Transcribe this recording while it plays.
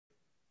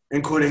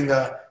including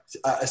a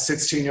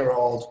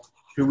 16-year-old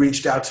who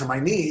reached out to my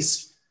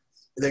niece.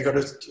 They go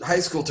to high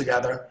school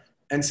together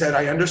and said,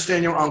 I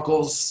understand your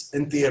uncle's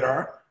in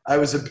theater. I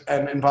was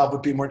involved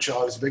with Be More Chill.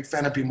 I was a big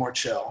fan of Be More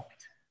Chill.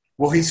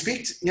 Will he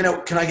speak?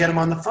 Can I get him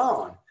on the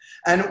phone?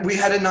 And we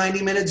had a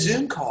 90-minute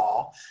Zoom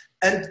call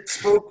and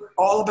spoke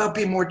all about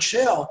Be More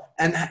Chill.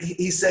 And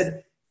he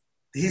said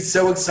he's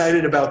so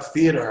excited about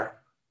theater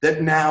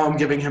that now I'm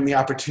giving him the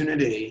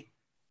opportunity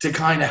to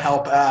kind of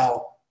help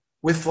out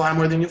with Fly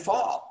More Than You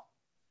Fall.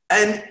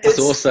 And it's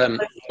awesome.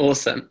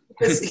 Awesome.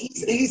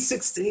 He's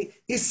 16.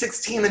 He's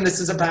 16, and this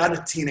is about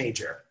a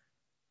teenager.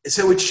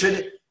 So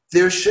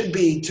there should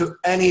be, to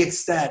any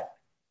extent,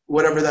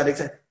 whatever that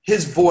extent,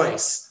 his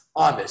voice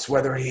on this,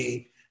 whether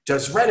he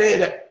just read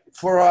it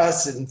for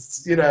us and,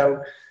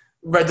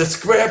 read the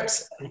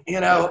script,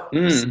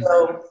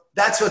 So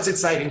that's what's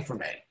exciting for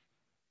me.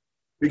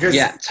 Because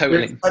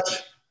totally. there's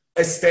such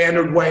a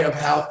standard way of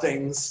how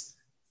things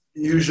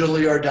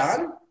usually are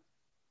done.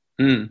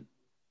 And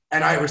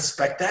I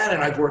respect that.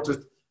 And I've worked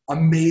with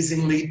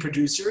amazing lead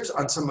producers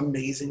on some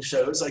amazing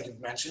shows, like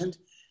you've mentioned.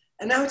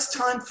 And now it's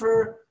time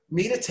for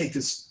me to take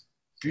this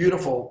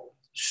beautiful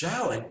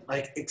show and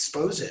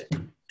expose it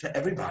to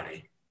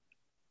everybody.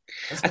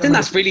 I think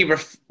that's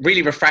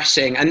really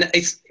refreshing, and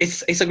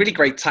it's a really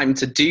great time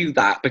to do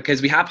that,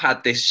 because we have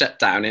had this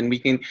shutdown, and we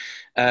can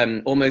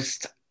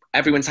almost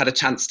everyone's had a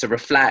chance to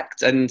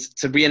reflect, and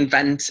to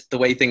reinvent the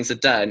way things are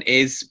done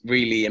is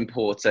really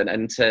important,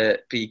 and to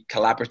be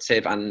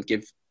collaborative and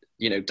give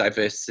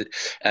diverse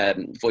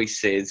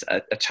voices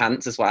a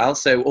chance as well.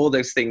 So all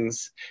those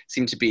things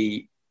seem to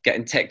be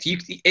getting ticked.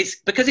 It's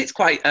because it's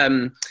quite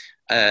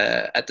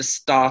at the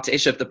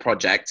start-ish of the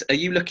project. Are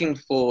you looking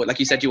for, like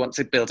you said, you want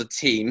to build a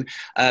team?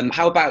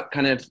 How about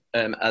kind of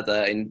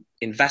other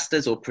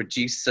investors or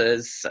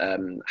producers?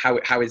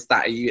 How is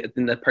that? Are you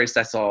in the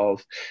process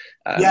of?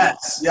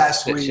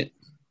 Yes.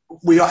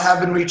 We have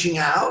been reaching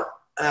out,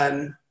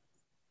 and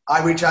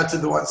I reach out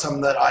to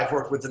some that I've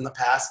worked with in the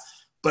past,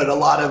 but a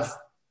lot of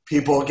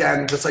people,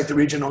 again, just like the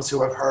regionals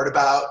who have heard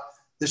about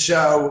the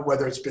show,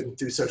 whether it's been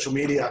through social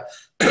media,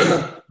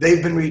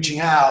 they've been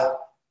reaching out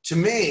to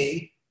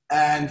me.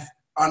 And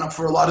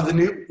for a lot of the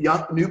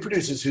new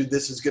producers who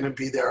this is going to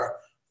be their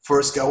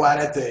first go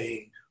at it,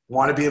 they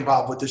want to be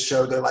involved with the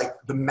show. They like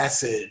the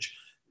message.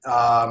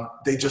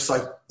 They just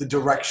like the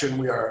direction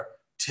we are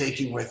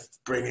taking with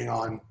bringing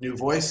on new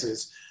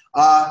voices.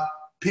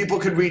 People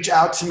could reach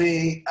out to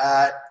me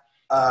at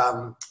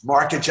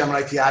Marc at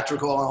Gemini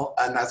Theatrical,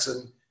 and that's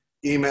an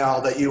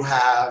email that you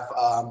have.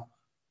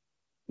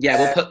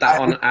 We'll put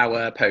that on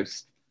our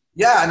post.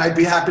 Yeah, and I'd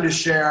be happy to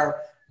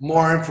share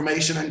more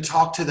information and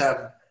talk to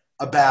them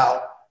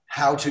about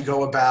how to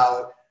go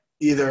about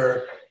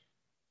either,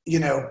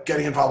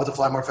 getting involved with the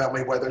Fly More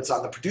family, whether it's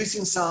on the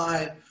producing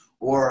side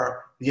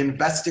or the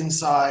investing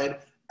side.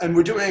 And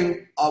we're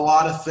doing a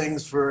lot of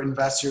things for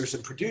investors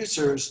and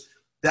producers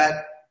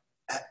that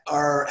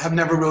have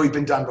never really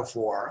been done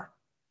before,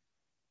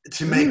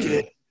 to make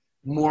it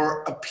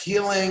more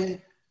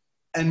appealing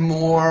and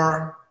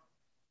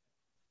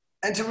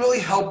to really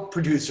help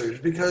producers.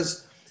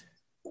 Because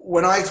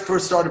when I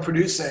first started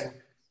producing,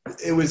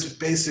 I was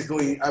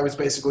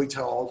basically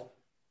told,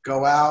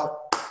 go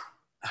out,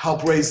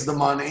 help raise the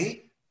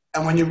money,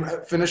 and when you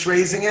finish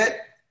raising it,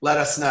 let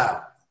us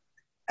know.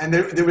 And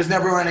there was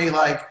never any,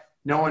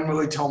 no one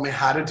really told me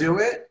how to do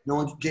it. No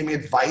one gave me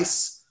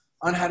advice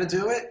on how to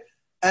do it.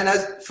 And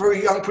as for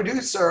a young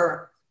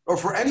producer, or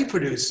for any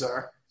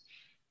producer,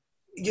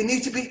 you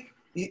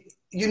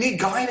need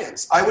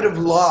guidance. I would have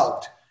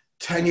loved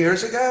 10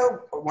 years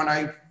ago, when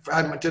I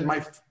did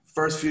my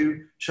first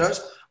few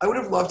shows, I would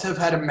have loved to have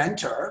had a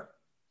mentor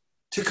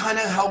to kind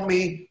of help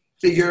me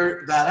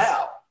figure that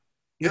out.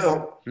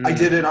 I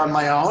did it on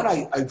my own.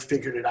 I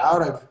figured it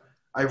out.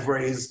 I've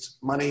raised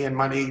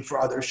money for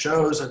other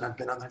shows, and I've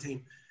been on the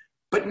team.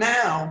 But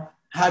now,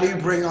 how do you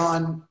bring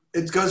on,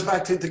 it goes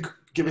back to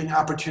giving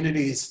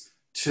opportunities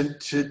to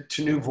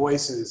new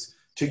voices,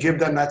 to give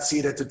them that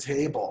seat at the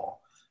table.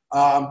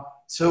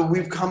 So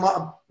we've come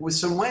up with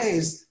some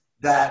ways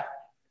that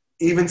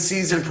even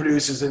seasoned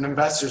producers and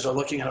investors are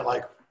looking at it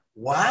like,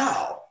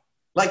 wow,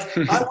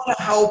 I want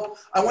to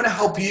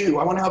help you.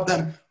 I want to help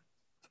them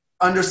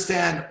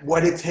understand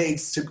what it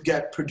takes to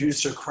get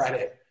producer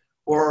credit,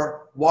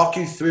 or walk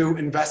you through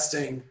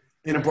investing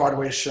in a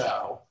Broadway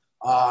show.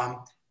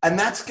 And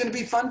that's going to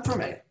be fun for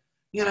me.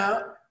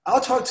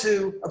 I'll talk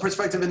to a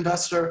prospective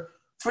investor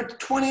for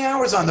 20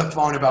 hours on the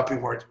phone about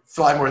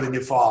Fly More Than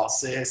You Fall.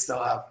 See, I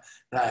still have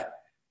that.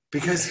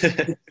 Because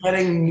it's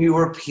getting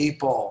newer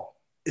people.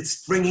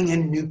 It's bringing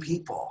in new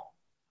people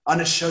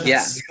on a show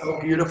that's so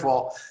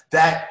beautiful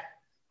that,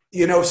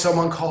 if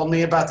someone called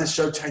me about this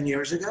show 10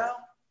 years ago,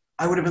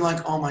 I would have been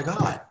like, oh my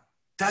God,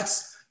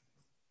 that's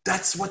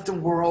what the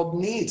world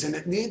needs. And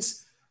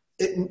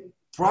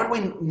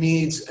Broadway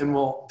needs, and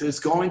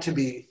there's going to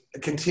be a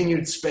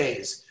continued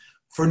space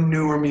for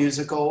newer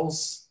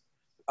musicals.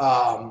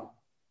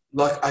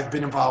 Look, I've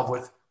been involved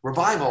with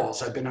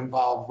revivals. I've been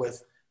involved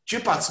with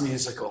jukebox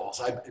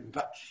musicals.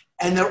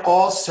 And they're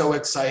all so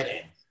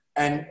exciting.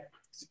 And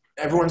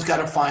everyone's got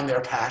to find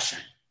their passion.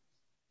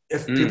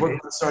 If people are going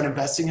to start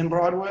investing in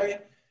Broadway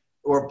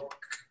or,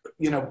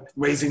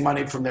 raising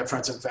money from their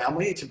friends and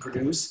family to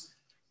produce,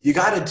 you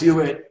got to do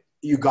it.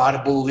 You got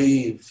to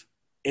believe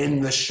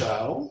in the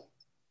show.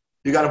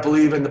 You got to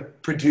believe in the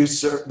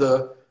producer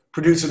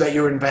that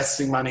you're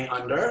investing money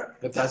under,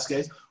 if that's the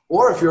case.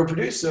 Or if you're a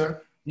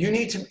producer, you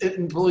need to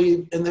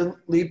believe in the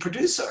lead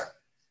producer.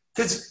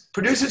 Because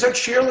producers are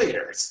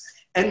cheerleaders.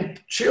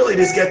 And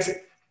cheerleaders get to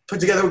put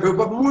together a group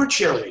of more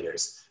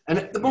cheerleaders.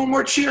 And the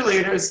more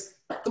cheerleaders,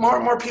 the more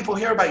and more people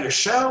hear about your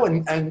show.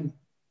 And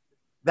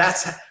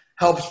that's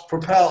helps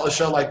propel a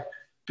show like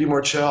Be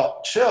More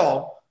Chill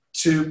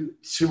to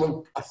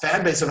a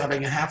fan base of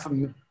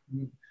having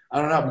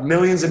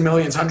millions and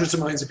millions, hundreds of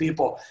millions of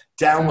people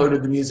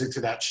downloaded the music to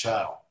that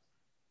show.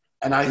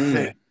 And I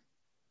think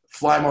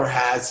Flymore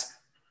has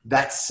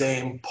that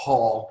same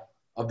pull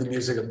of the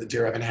music of the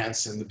Dear Evan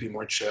Hansen, the Be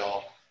More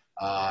Chill,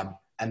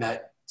 and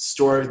that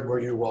story where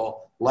you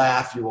will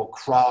laugh, you will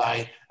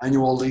cry, and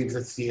you will leave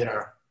the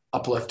theater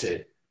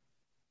uplifted.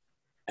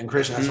 And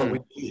Christian, that's what we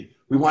need.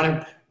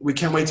 We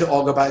can't wait to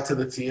all go back to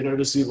the theater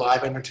to see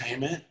live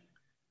entertainment.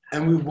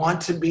 And I'm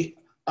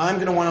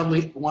going to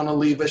want to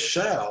leave a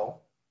show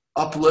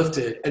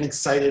uplifted and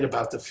excited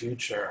about the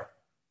future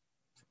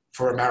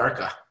for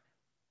America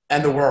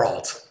and the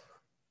world.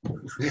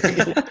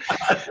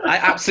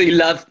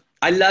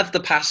 I love the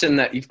passion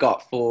that you've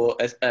got for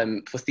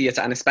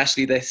theatre, and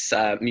especially this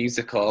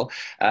musical.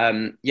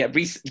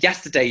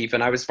 Yesterday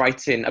even I was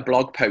writing a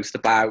blog post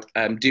about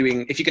if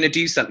you're going to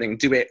do something,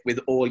 do it with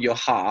all your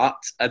heart.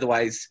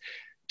 Otherwise,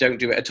 don't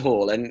do it at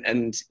all.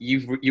 And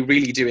you're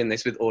really doing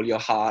this with all your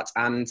heart,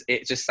 and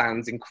it just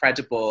sounds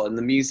incredible, and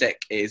the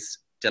music is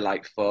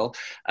delightful.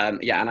 And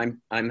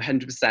I'm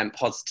 100%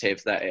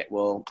 positive that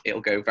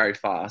it'll go very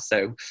far.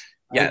 So.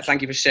 Yeah,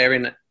 thank you for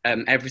sharing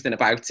everything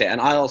about it.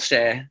 And I'll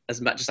share as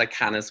much as I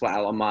can as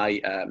well on my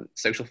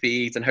social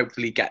feeds, and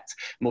hopefully get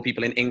more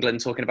people in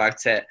England talking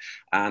about it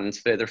and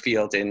further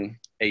afield in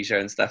Asia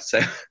and stuff. So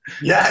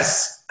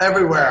yes,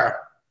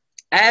 everywhere.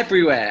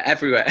 Everywhere.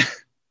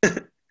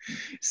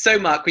 So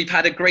Marc, we've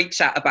had a great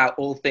chat about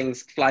all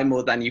things Fly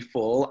More Than You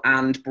Fall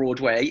and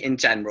Broadway in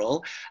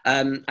general.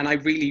 And I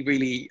really,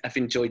 really have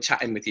enjoyed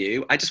chatting with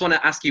you. I just want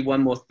to ask you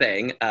one more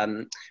thing.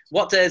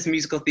 What does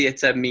musical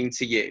theatre mean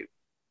to you?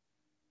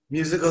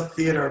 Musical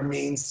theater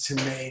means to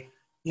me,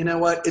 you know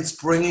what? It's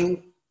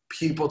bringing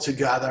people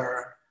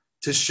together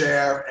to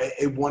share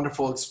a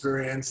wonderful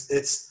experience.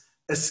 It's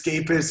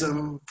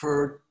escapism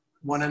for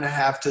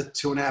 1.5 to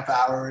 2.5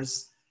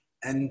 hours,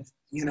 and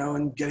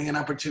and getting an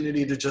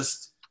opportunity to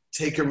just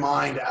take your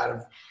mind out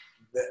of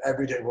the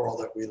everyday world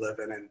that we live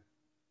in and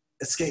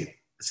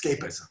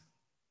escapism.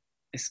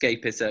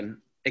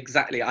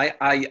 Exactly.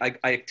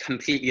 I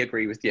completely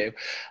agree with you.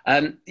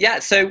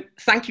 So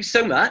thank you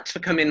so much for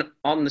coming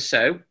on the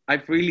show.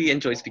 I've really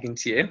enjoyed speaking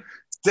to you.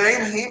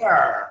 Same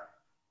here.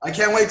 I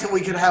can't wait till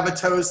we can have a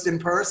toast in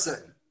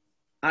person.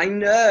 I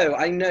know.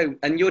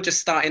 And you're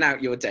just starting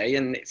out your day,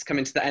 and it's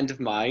coming to the end of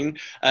mine.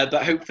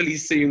 But hopefully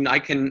soon I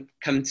can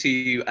come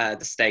to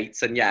the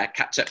States and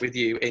catch up with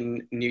you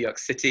in New York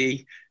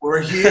City.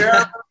 We're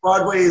here.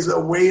 Broadway is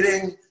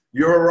awaiting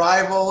your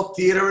arrival.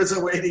 Theater is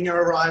awaiting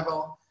your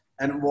arrival.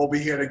 And we'll be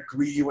here to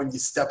greet you when you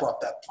step off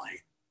that plane.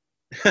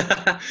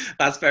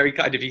 That's very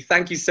kind of you.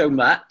 Thank you so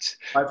much.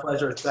 My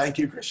pleasure. Thank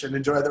you, Christian.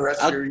 Enjoy the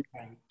rest of your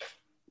evening.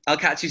 I'll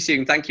catch you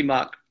soon. Thank you,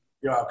 Marc.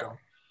 You're welcome.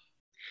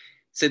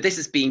 So this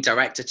has been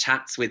Director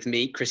Chats with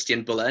me,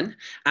 Christian Bullen,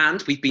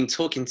 and we've been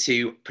talking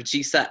to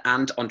producer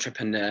and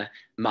entrepreneur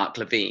Marc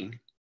Levine.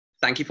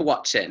 Thank you for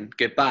watching.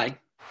 Goodbye.